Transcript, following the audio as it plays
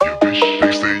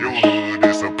They say your hood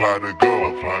is a pot of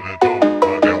gold,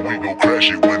 and we gon'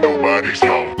 crash it when nobody's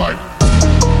home. Like